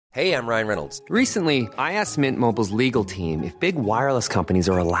Hey, I'm Ryan Reynolds. Recently, I asked Mint Mobile's legal team if big wireless companies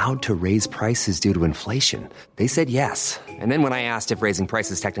are allowed to raise prices due to inflation. They said yes. And then when I asked if raising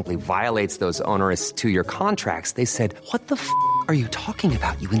prices technically violates those onerous two-year contracts, they said, "What the f*** are you talking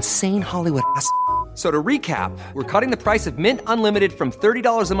about, you insane Hollywood ass?" So to recap, we're cutting the price of Mint Unlimited from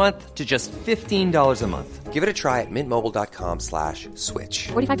 $30 a month to just $15 a month. Give it a try at mintmobile.com/switch.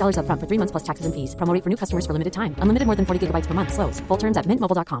 $45 up front for 3 months plus taxes and fees. Promo rate for new customers for limited time. Unlimited more than 40 gigabytes per month. Slows full terms at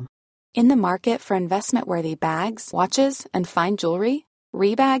mintmobile.com. In the market for investment-worthy bags, watches, and fine jewelry,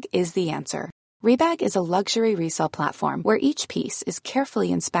 Rebag is the answer. Rebag is a luxury resale platform where each piece is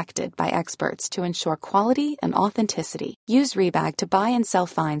carefully inspected by experts to ensure quality and authenticity. Use Rebag to buy and sell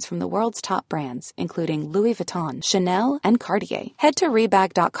finds from the world's top brands, including Louis Vuitton, Chanel, and Cartier. Head to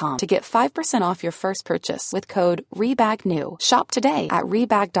Rebag.com to get 5% off your first purchase with code REBAGNEW. Shop today at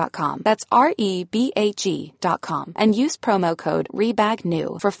Rebag.com. That's REBAG.com. And use promo code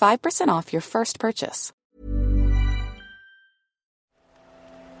REBAGNEW for 5% off your first purchase.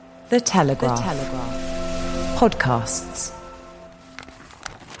 The Telegraph. Podcasts.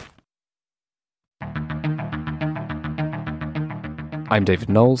 I'm David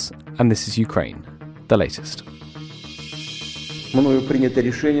Knowles, and this is Ukraine, the latest. Мною принято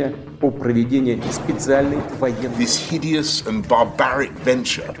решение о проведении специальной военной... This hideous and barbaric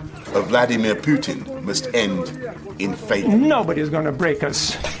venture of Vladimir Putin must end in failure. Nobody's going to break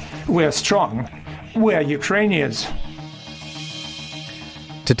us. We're strong. We're Ukrainians.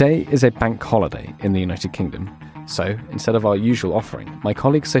 Today is a bank holiday in the United Kingdom, so instead of our usual offering, my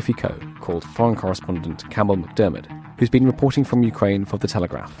colleague Sophie Coe called foreign correspondent Campbell McDermott, who's been reporting from Ukraine for The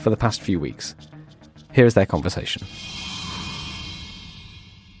Telegraph for the past few weeks. Here is their conversation.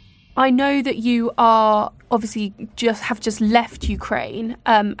 I know that you are obviously just left Ukraine,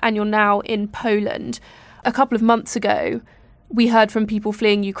 and you're now in Poland. A couple of months ago, we heard from people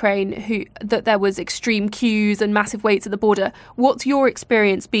fleeing Ukraine that there was extreme queues and massive waits at the border. What's your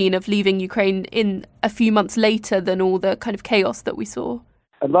experience been of leaving Ukraine in a few months later than all the kind of chaos that we saw?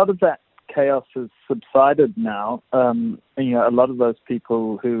 A lot of that chaos has subsided now. A lot of those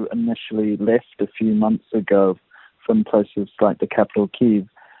people who initially left a few months ago from places like the capital, Kyiv,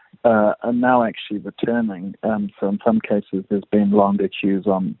 are now actually returning. So in some cases, there's been longer queues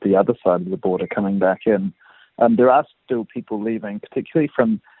on the other side of the border coming back in. There are still people leaving, particularly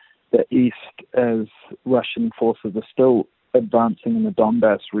from the east, as Russian forces are still advancing in the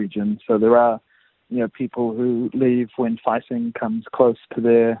Donbass region. So there are, people who leave when fighting comes close to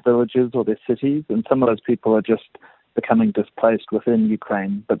their villages or their cities, and some of those people are just becoming displaced within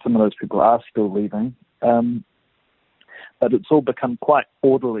Ukraine, but some of those people are still leaving. But it's all become quite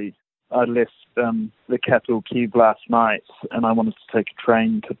orderly. I left the capital, Kyiv, last night, and I wanted to take a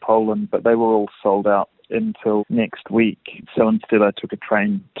train to Poland, but they were all sold out until next week. So instead I took a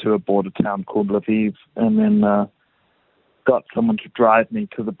train to a border town called Lviv, and then got someone to drive me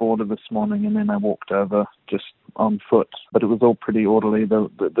to the border this morning, and then I walked over just on foot. But it was all pretty orderly. There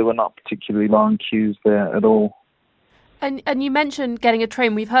were not particularly long queues there at all. And you mentioned getting a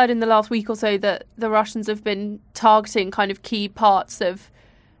train. We've heard in the last week or so that the Russians have been targeting kind of key parts of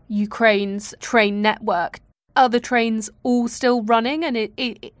Ukraine's train network. Are the trains all still running? And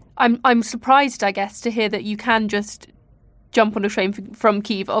I'm surprised, I guess, to hear that you can just jump on a train from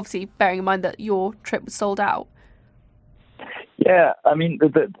Kyiv, obviously bearing in mind that your trip was sold out. Yeah, I mean,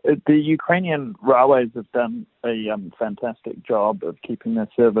 the Ukrainian railways have done a fantastic job of keeping their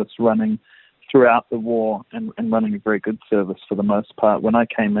service running throughout the war and running a very good service for the most part. When I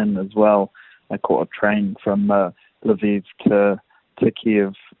came in as well, I caught a train from Lviv to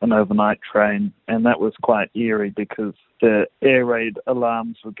Kyiv, an overnight train, and that was quite eerie because the air raid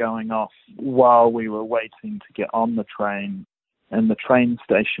alarms were going off while we were waiting to get on the train, and the train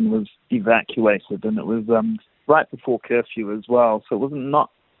station was evacuated, and it was right before curfew as well, so it was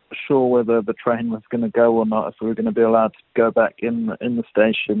not sure whether the train was going to go or not, if we were going to be allowed to go back in the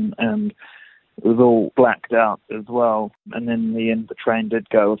station, and it was all blacked out as well. And then in the end, the train did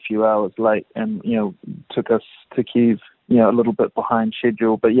go a few hours late and, took us to Kyiv, a little bit behind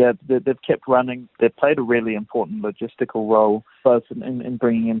schedule. But yeah, they've kept running. They've played a really important logistical role, both in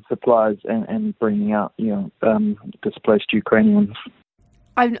bringing in supplies and bringing out, displaced Ukrainians.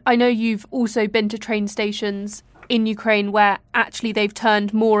 I know you've also been to train stations in Ukraine where actually they've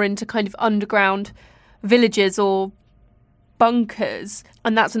turned more into kind of underground villages or bunkers,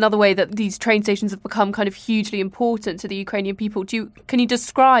 and that's another way that these train stations have become kind of hugely important to the Ukrainian people. Can you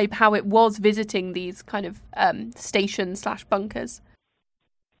describe how it was visiting these kind of station/bunkers?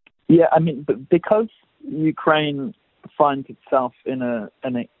 Yeah, I mean, because Ukraine finds itself in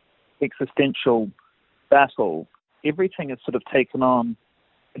an existential battle, everything is sort of taken on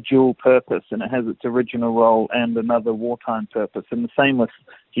dual purpose, and it has its original role and another wartime purpose. And the same with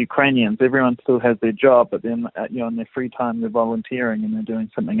Ukrainians. Everyone still has their job, but then in their free time they're volunteering and they're doing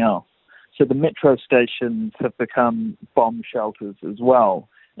something else. So the metro stations have become bomb shelters as well.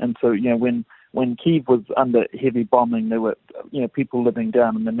 And so when Kyiv was under heavy bombing, there were people living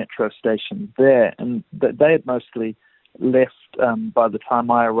down in the metro stations there, and they had mostly left by the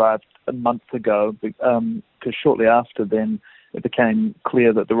time I arrived a month ago, because shortly after then it became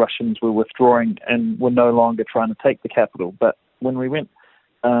clear that the Russians were withdrawing and were no longer trying to take the capital. But when we went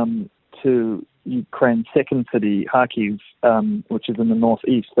to Ukraine's second city, Kharkiv, which is in the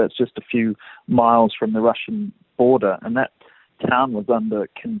northeast, that's just a few miles from the Russian border, and that town was under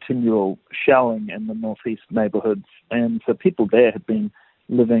continual shelling in the northeast neighborhoods. And so people there had been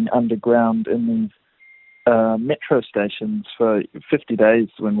living underground in these metro stations for 50 days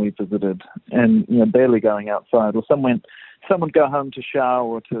when we visited, and barely going outside. Or some would go home to shower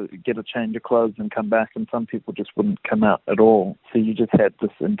or to get a change of clothes and come back, and some people just wouldn't come out at all. So you just had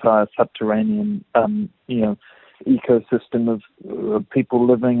this entire subterranean ecosystem of people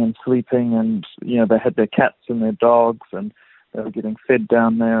living and sleeping, and they had their cats and their dogs, and they were getting fed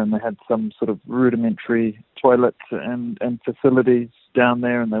down there, and they had some sort of rudimentary toilets and facilities down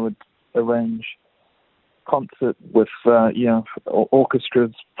there, and they would arrange concert with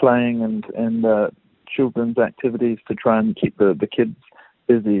orchestras playing and children's activities to try and keep the kids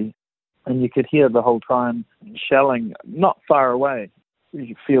busy. And you could hear the whole time shelling not far away. You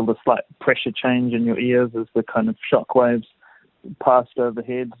could feel the slight pressure change in your ears as the kind of shock waves passed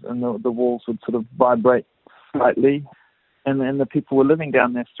overhead, and the walls would sort of vibrate slightly. And then the people were living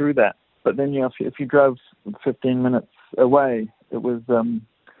down there through that. But then if you drove 15 minutes away, it was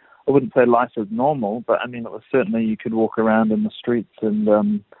I wouldn't say life as normal, but I mean, it was certainly, you could walk around in the streets,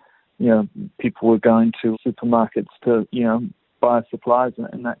 and people were going to supermarkets to buy supplies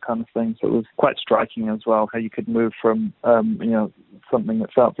and that kind of thing. So it was quite striking as well how you could move from something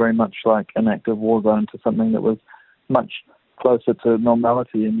that felt very much like an active war zone to something that was much closer to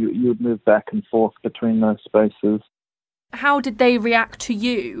normality, and you would move back and forth between those spaces. How did they react to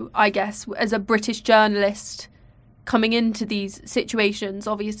you, I guess, as a British journalist coming into these situations?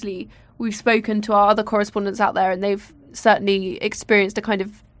 Obviously, we've spoken to our other correspondents out there, and they've certainly experienced a kind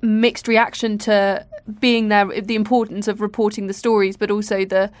of mixed reaction to being there, the importance of reporting the stories, but also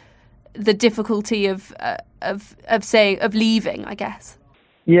the difficulty of leaving, I guess.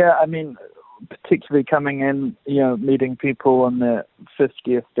 Yeah, I mean, particularly coming in, meeting people on their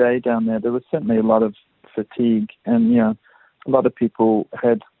 50th day down there was certainly a lot of fatigue, and a lot of people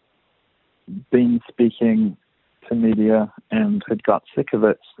had been speaking to media and had got sick of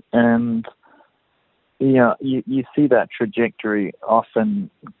it, and you see that trajectory often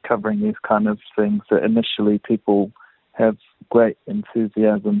covering these kind of things, that initially people have great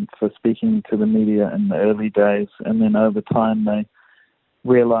enthusiasm for speaking to the media in the early days, and then over time they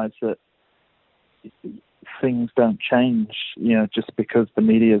realize that things don't change just because the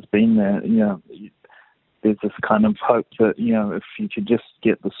media's been there. There's this kind of hope that if you could just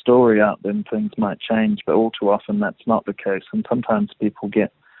get the story out, then things might change, but all too often that's not the case, and sometimes people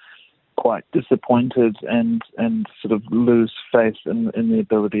get quite disappointed and sort of lose faith in the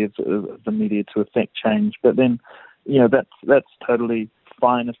ability of the media to affect change. But then that's totally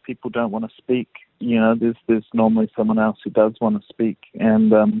fine if people don't want to speak. There's normally someone else who does want to speak,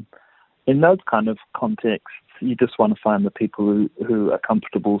 and in those kind of contexts you just want to find the people who are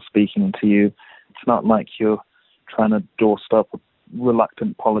comfortable speaking to you. It's not like you're trying to doorstop a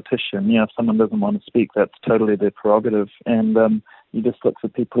reluctant politician. If someone doesn't want to speak, that's totally their prerogative. And you just look for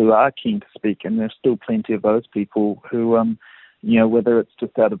people who are keen to speak, and there's still plenty of those people who, whether it's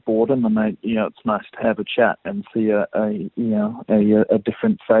just out of boredom and it's nice to have a chat and see a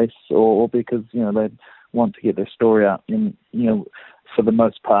different face, or because they want to get their story out. And for the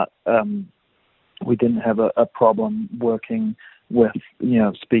most part, we didn't have a problem working with,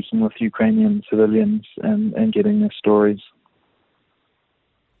 speaking with Ukrainian civilians and getting their stories.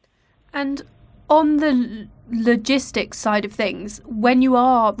 And on the logistics side of things, when you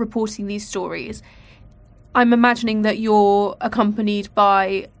are reporting these stories, I'm imagining that you're accompanied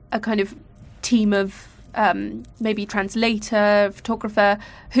by a kind of team of maybe translator, photographer,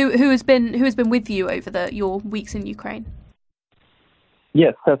 who has been with you over your weeks in Ukraine.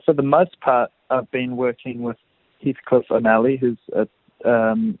 Yes, so for the most part, I've been working with Heathcliff O'Malley, who's a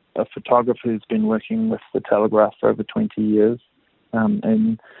photographer who's been working with the Telegraph for over 20 years,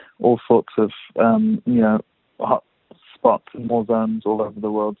 in all sorts of hot spots and war zones all over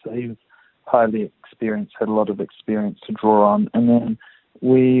the world. So he was highly experienced, had a lot of experience to draw on. And then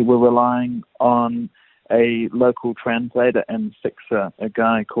we were relying on a local translator and fixer, a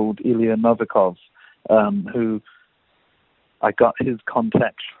guy called Ilya Novikov, who I got his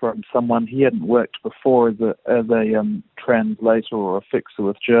contact from someone. He hadn't worked before as a translator or a fixer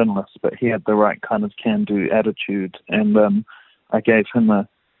with journalists, but he had the right kind of can-do attitude. And I gave him a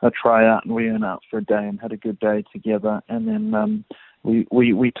tryout, and we went out for a day and had a good day together. And then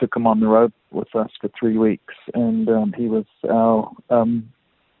we took him on the road with us for 3 weeks, and he was our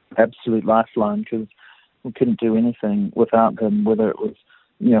absolute lifeline, because we couldn't do anything without him, whether it was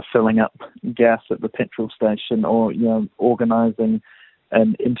filling up gas at the petrol station, or organising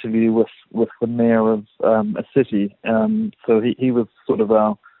an interview with the mayor of a city. So he was sort of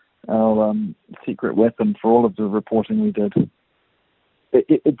our secret weapon for all of the reporting we did.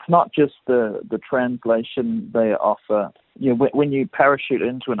 It's not just the translation they offer. When you parachute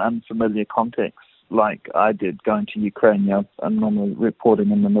into an unfamiliar context, like I did going to Ukraine, I'm normally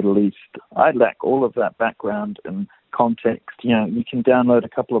reporting in the Middle East. I lack all of that background and context. You can download a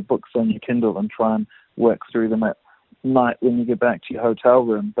couple of books on your Kindle and try and work through them at night when you get back to your hotel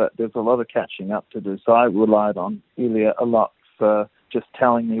room, but there's a lot of catching up to do. So I relied on Ilya a lot for just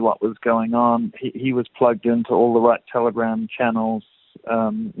telling me what was going on. He was plugged into all the right Telegram channels.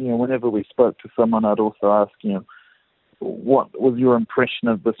 Whenever we spoke to someone, I'd also ask, what was your impression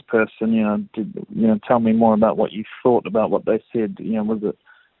of this person? Tell me more about what you thought about what they said. Was it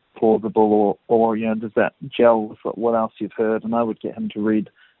plausible, or does that gel with what else you've heard? And I would get him to read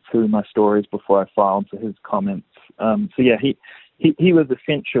through my stories before I filed to his comments. He was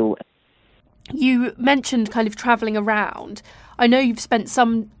essential. You mentioned kind of travelling around. I know you've spent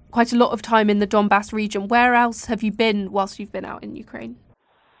quite a lot of time in the Donbass region. Where else have you been whilst you've been out in Ukraine?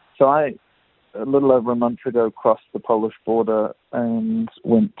 So I, a little over a month ago, crossed the Polish border and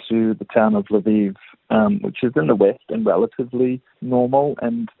went to the town of Lviv, which is in the west and relatively normal,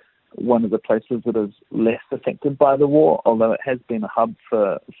 and one of the places that is less affected by the war, although it has been a hub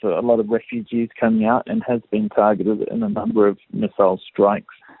for a lot of refugees coming out and has been targeted in a number of missile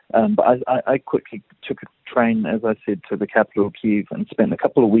strikes. But I quickly took a train, as I said, to the capital, Kyiv, and spent a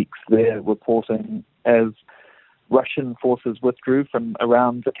couple of weeks there reporting as Russian forces withdrew from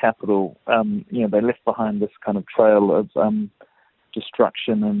around the capital. They left behind this kind of trail of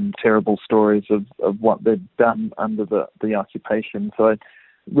destruction and terrible stories of what they'd done under the occupation. So I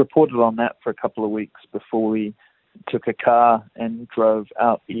reported on that for a couple of weeks before we took a car and drove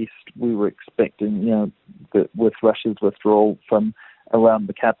out east. We were expecting, that with Russia's withdrawal from around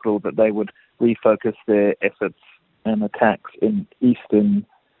the capital, that they would refocus their efforts and attacks in eastern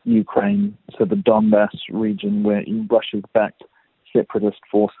Ukraine, so the Donbass region, where Russia's backed separatist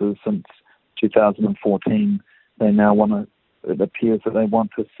forces since 2014. They now it appears that they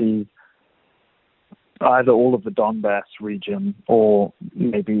want to see either all of the Donbass region or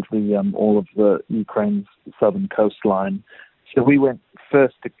maybe all of the Ukraine's southern coastline. So we went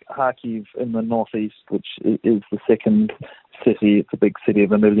first to Kharkiv in the northeast, which is the second city. It's a big city of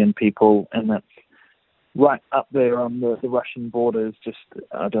 1 million people, and that's right up there on the Russian borders, just,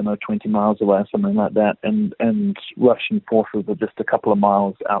 20 miles away or something like that. And Russian forces are just a couple of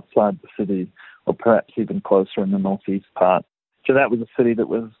miles outside the city, or perhaps even closer in the northeast part. So that was a city that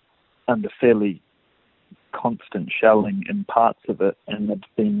was under fairly constant shelling in parts of it, and there'd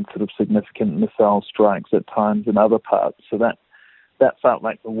been sort of significant missile strikes at times in other parts. So that felt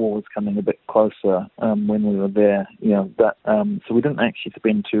like the war was coming a bit closer when we were there. So we didn't actually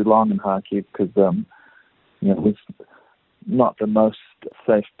spend too long in Kharkiv because it was not the most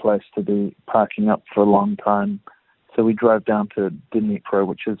safe place to be parking up for a long time. So we drove down to Dnipro,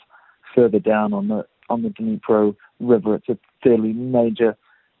 which is further down on the Dnipro River. It's a fairly major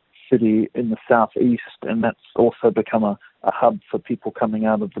city in the southeast, and that's also become a hub for people coming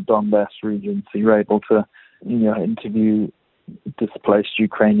out of the Donbass region. So you're able to, interview displaced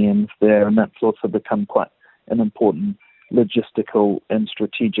Ukrainians there, and that's also become quite an important logistical and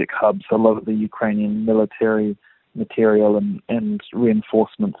strategic hub. So a lot of the Ukrainian military material and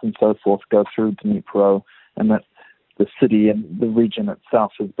reinforcements and so forth go through Dnipro, and that the city and the region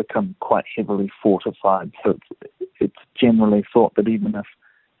itself has become quite heavily fortified. So it's generally thought that even if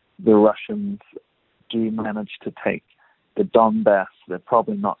the Russians do manage to take the Donbass, they're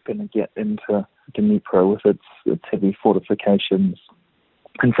probably not going to get into Dnipro with its heavy fortifications.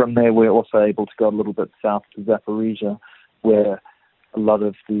 And from there, we're also able to go a little bit south to Zaporizhia, where a lot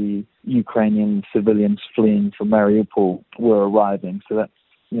of the Ukrainian civilians fleeing from Mariupol were arriving. So that's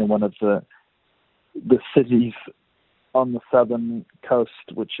one of the cities on the southern coast,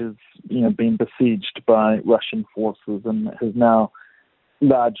 which has been besieged by Russian forces and has now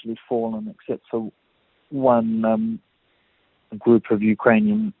largely fallen, except for one group of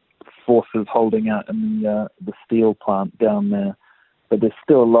Ukrainian forces holding out in the steel plant down there. But there's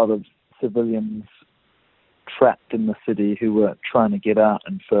still a lot of civilians trapped in the city who were trying to get out,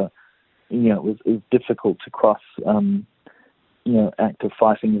 and it was difficult to cross active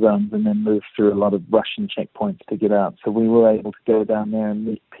fighting zones and then move through a lot of Russian checkpoints to get out. So we were able to go down there and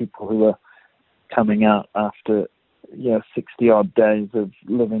meet people who were coming out after 60-odd days of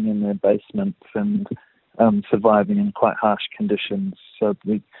living in their basements and surviving in quite harsh conditions. So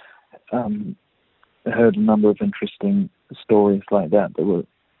we heard a number of interesting stories like that were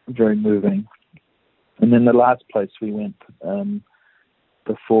very moving. And then the last place we went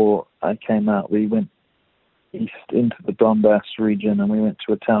before I came out, we went east into the Donbass region, and we went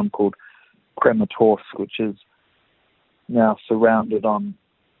to a town called Kramatorsk, which is now surrounded on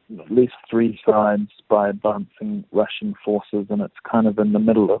at least 3 sides by advancing Russian forces, and it's kind of in the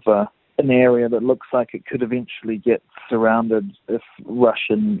middle of an area that looks like it could eventually get surrounded if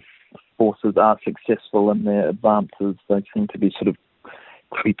Russian forces are successful in their advances. They seem to be sort of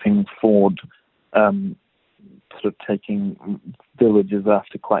creeping forward, sort of taking villages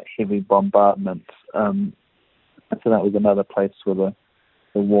after quite heavy bombardments. So that was another place where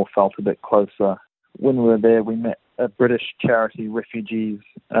the war felt a bit closer. When we were there, we met a British charity, Refugees,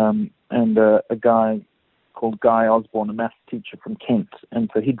 and a guy called Guy Osborne, a maths teacher from Kent. And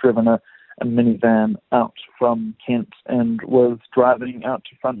so he'd driven a minivan out from Kent and was driving out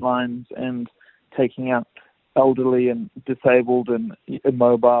to front lines and taking out elderly and disabled and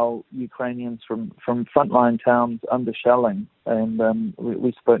immobile Ukrainians from frontline towns under shelling. And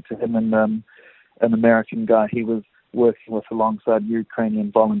we spoke to him, and an American guy he was working with alongside Ukrainian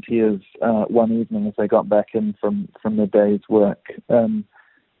volunteers one evening as they got back in from their day's work.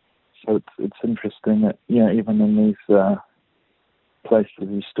 So it's interesting that even in these places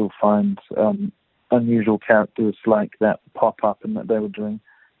you still find unusual characters like that pop up, and that they were doing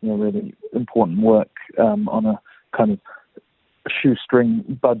really important work on a kind of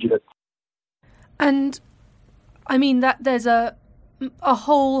shoestring budget. And I mean that there's a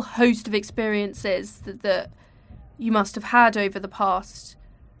whole host of experiences that you must have had over the past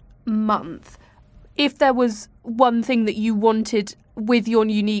month. If there was one thing that you wanted with your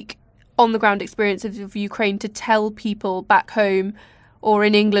unique on-the-ground experience of Ukraine to tell people back home or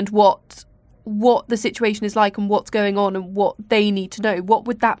in England what the situation is like and what's going on and what they need to know, what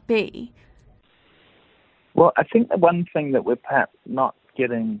would that be? Well, I think the one thing that we're perhaps not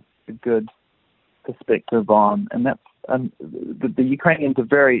getting a good perspective on, and that's the Ukrainians are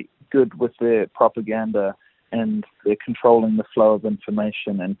very good with their propaganda, and they're controlling the flow of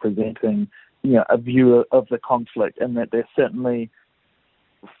information and presenting, a view of the conflict, and that they're certainly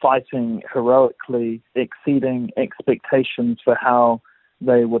fighting heroically, exceeding expectations for how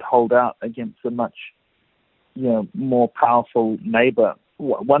they would hold out against a much, more powerful neighbor.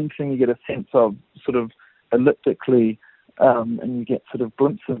 One thing you get a sense of, sort of elliptically, and you get sort of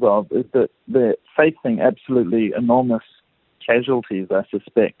glimpses of, is that they're facing absolutely enormous casualties, I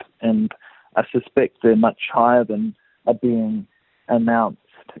suspect, and I suspect they're much higher than are being announced.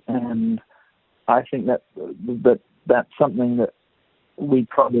 And I think that's something that we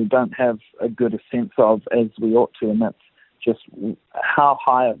probably don't have a good sense of as we ought to, and that's just how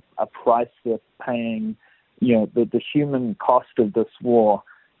high a price they're paying, the human cost of this war.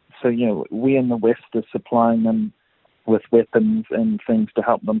 So, we in the West are supplying them with weapons and things to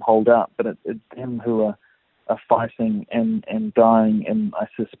help them hold out, but it's them who are fighting and dying in, I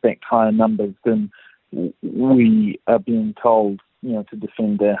suspect, higher numbers than we are being told, to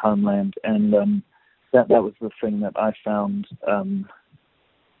defend their homeland. And that was the thing that I found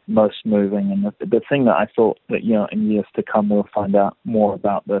most moving, and the thing that I thought that in years to come we'll find out more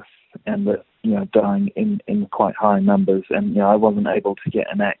about this, and that dying in quite high numbers. And I wasn't able to get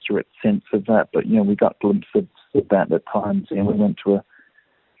an accurate sense of that, but we got glimpses of that at times. We went to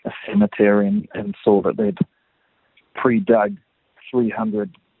a cemetery and saw that they'd pre-dug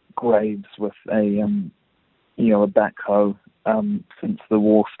 300 graves with a backhoe since the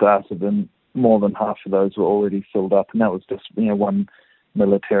war started, and more than half of those were already filled up, and that was just one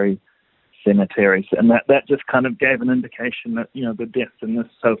military cemetery. And that just kind of gave an indication that the deaths in this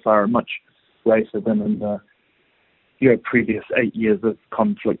so far are much greater than in the previous 8 years of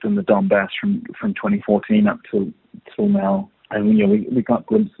conflict in the Donbass from 2014 up till now. And we got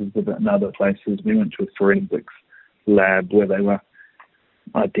glimpses of it in other places. We went to a forensics lab where they were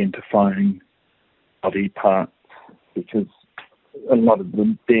identifying body parts, because a lot of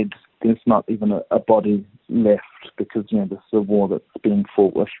them dead. There's not even a body left, because this is a war that's being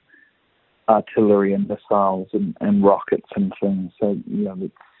fought with artillery and missiles and rockets and things. So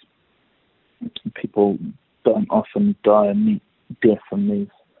people don't often die a neat death in these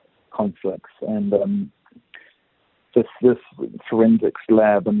conflicts. And this forensics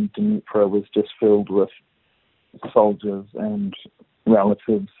lab in Dnipro was just filled with soldiers and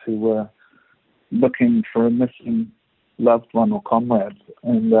relatives who were looking for a missing loved one or comrade.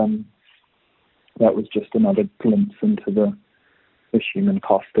 And that was just another glimpse into the human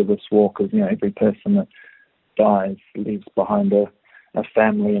cost of this war, because every person that dies leaves behind a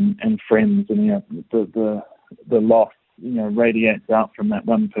family and friends, and the loss radiates out from that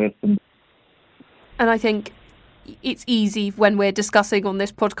one person. And I think it's easy when we're discussing on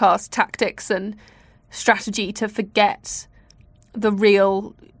this podcast tactics and strategy to forget the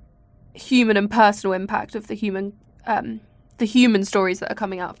real human and personal impact of the human stories that are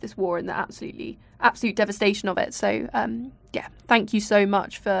coming out of this war and the absolute devastation of it. So thank you so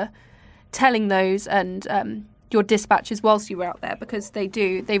much for telling those and your dispatches whilst you were out there, because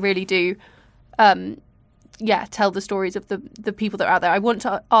they really do tell the stories of the people that are out there. I want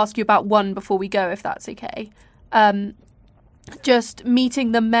to ask you about one before we go, if that's okay. Just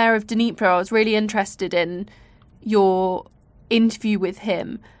meeting the mayor of Dnipro, I was really interested in your interview with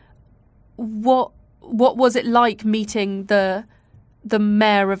him. What was it like meeting the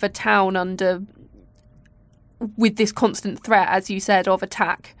mayor of a town with this constant threat, as you said, of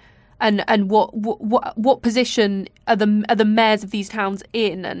attack? And what position are the mayors of these towns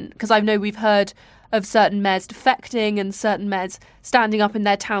in? And because I know we've heard of certain mayors defecting and certain mayors standing up in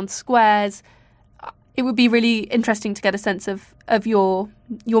their town squares. It would be really interesting to get a sense of your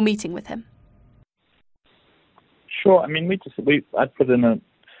meeting with him. Sure. I mean, I put in a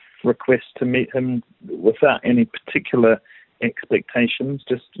request to meet him without any particular expectations.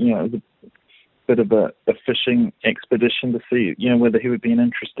 Just it was a bit of a fishing expedition to see whether he would be an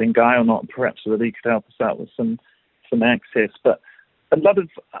interesting guy or not. Perhaps whether he could help us out with some access. But I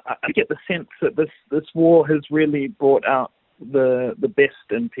get the sense that this war has really brought out the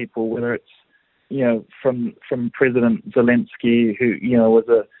best in people, whether it's from President Zelensky, who was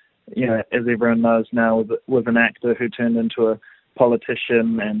as everyone knows now, was an actor who turned into a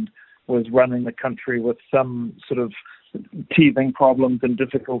politician and was running the country with some sort of teething problems and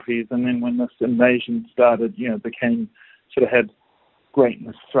difficulties, and then when this invasion started, became sort of had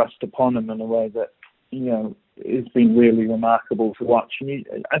greatness thrust upon him in a way that has been really remarkable to watch. And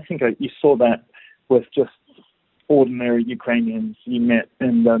I think you saw that with just ordinary Ukrainians you met,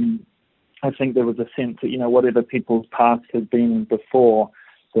 and I think there was a sense that whatever people's past had been before,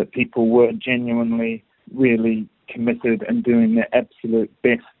 that people were genuinely really committed and doing their absolute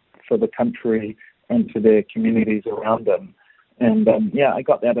best for the country and for their communities around them. And I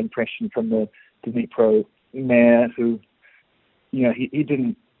got that impression from the Dnipro mayor, who he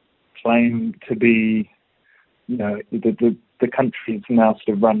didn't claim to be the country's now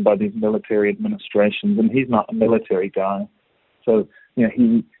sort of run by these military administrations, and he's not a military guy, so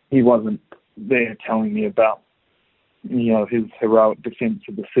he wasn't there telling me about his heroic defense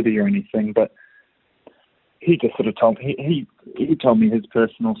of the city or anything, but he just sort of told me he told me his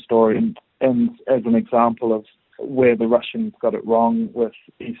personal story, and as an example of where the Russians got it wrong with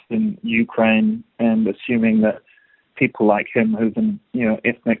eastern Ukraine, and assuming that people like him, who's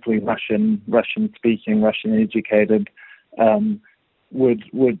ethnically Russian speaking, Russian educated,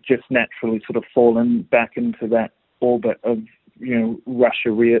 would just naturally sort of fall back into that orbit of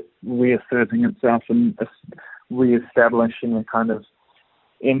Russia reasserting itself and reestablishing a kind of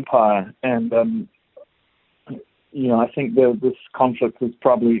empire. And I think this conflict has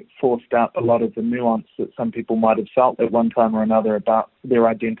probably forced out a lot of the nuance that some people might have felt at one time or another about their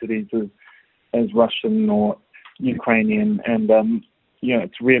identities as Russian or Ukrainian, and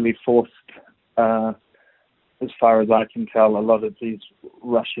it's really forced, as far as I can tell, a lot of these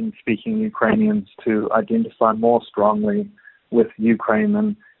Russian-speaking Ukrainians to identify more strongly with Ukraine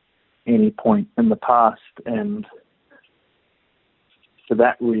than any point in the past, and for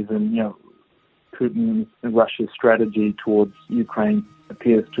that reason, Putin and Russia's strategy towards Ukraine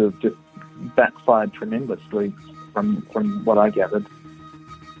appears to have just backfired tremendously from what I gathered.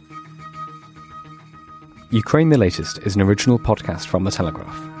 Ukraine the Latest is an original podcast from The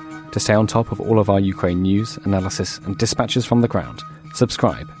Telegraph. To stay on top of all of our Ukraine news, analysis and dispatches from the ground,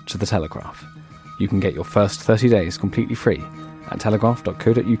 subscribe to The Telegraph. You can get your first 30 days completely free at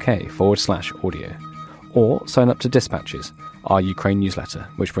telegraph.co.uk/audio. Or sign up to Dispatches, our Ukraine newsletter,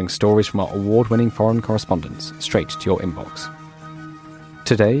 which brings stories from our award-winning foreign correspondents straight to your inbox.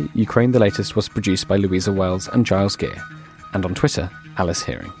 Today, Ukraine the Latest was produced by Louisa Wells and Giles Gear, and on Twitter, Alice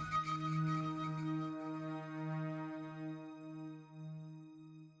Hearing.